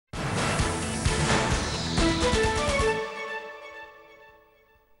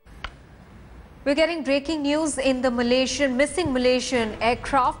We're getting breaking news in the missing Malaysian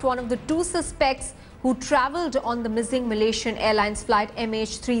aircraft. One of the two suspects who travelled on the missing Malaysian Airlines flight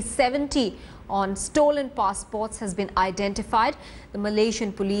MH370 on stolen passports has been identified. The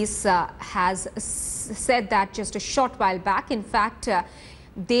Malaysian police has said that just a short while back. In fact,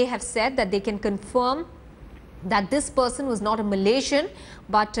 they have said that they can confirm that this person was not a Malaysian,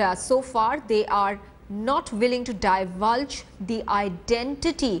 but so far they are not willing to divulge the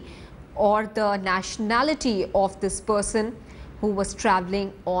identity or the nationality of this person who was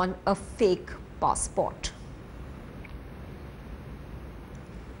travelling on a fake passport.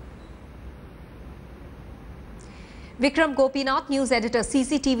 Vikram Gopinath, news editor,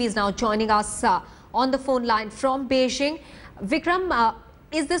 CCTV, is now joining us on the phone line from Beijing. Vikram,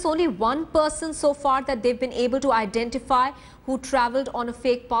 is this only one person so far that they've been able to identify who travelled on a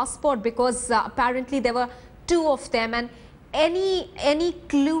fake passport? Because apparently there were two of them, and any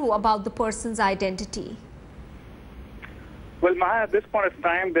clue about the person's identity? Well, Maha, at this point of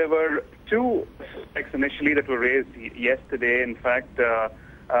time, there were two suspects initially that were raised yesterday, in fact,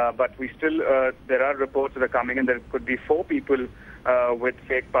 but we still, there are reports that are coming in. There could be four people with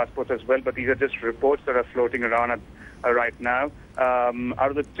fake passports as well, but these are just reports that are floating around right now. Out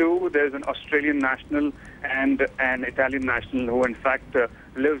of the two, there's an Australian national and an Italian national who, in fact,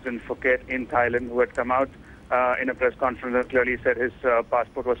 lives in Phuket in Thailand, who had come out in a press conference and clearly said his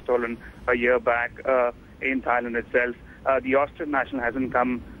passport was stolen a year back in Thailand itself. The Austrian national hasn't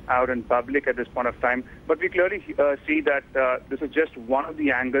come out in public at this point of time, but we clearly see that this is just one of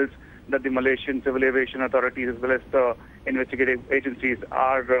the angles that the Malaysian civil aviation authorities as well as the investigative agencies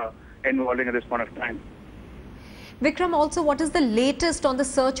are involving at this point of time. Vikram, also, what is the latest on the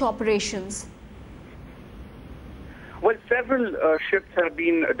search operations? Well, several ships have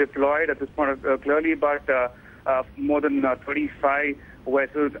been deployed at this point, clearly, but more than 35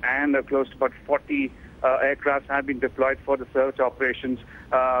 vessels and close to about 40 aircrafts have been deployed for the search operations.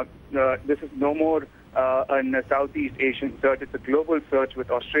 This is no more a Southeast Asian search. It's a global search,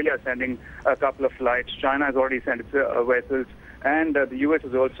 with Australia sending a couple of flights. China has already sent its vessels, and the US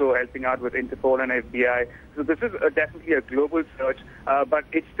is also helping out with Interpol and FBI. So this is definitely a global search, but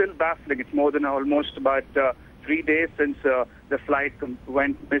it's still baffling. It's more than almost about 3 days since the flight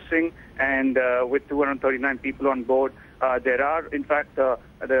went missing, and with 239 people on board. There are, in fact,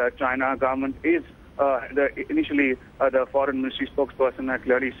 the China government is initially the foreign ministry spokesperson had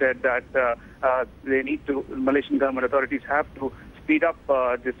clearly said that they need to, Malaysian government authorities have to speed up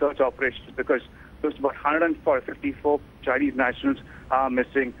the search operations, because close to about 154 Chinese nationals are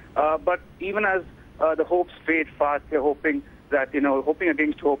missing. But even as the hopes fade fast, they're hoping that, hoping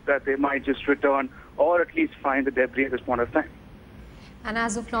against hope that they might just return or at least find the debris at this point of time. And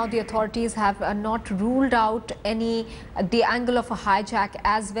as of now, the authorities have not ruled out the angle of a hijack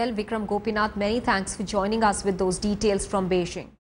as well. Vikram Gopinath, many thanks for joining us with those details from Beijing.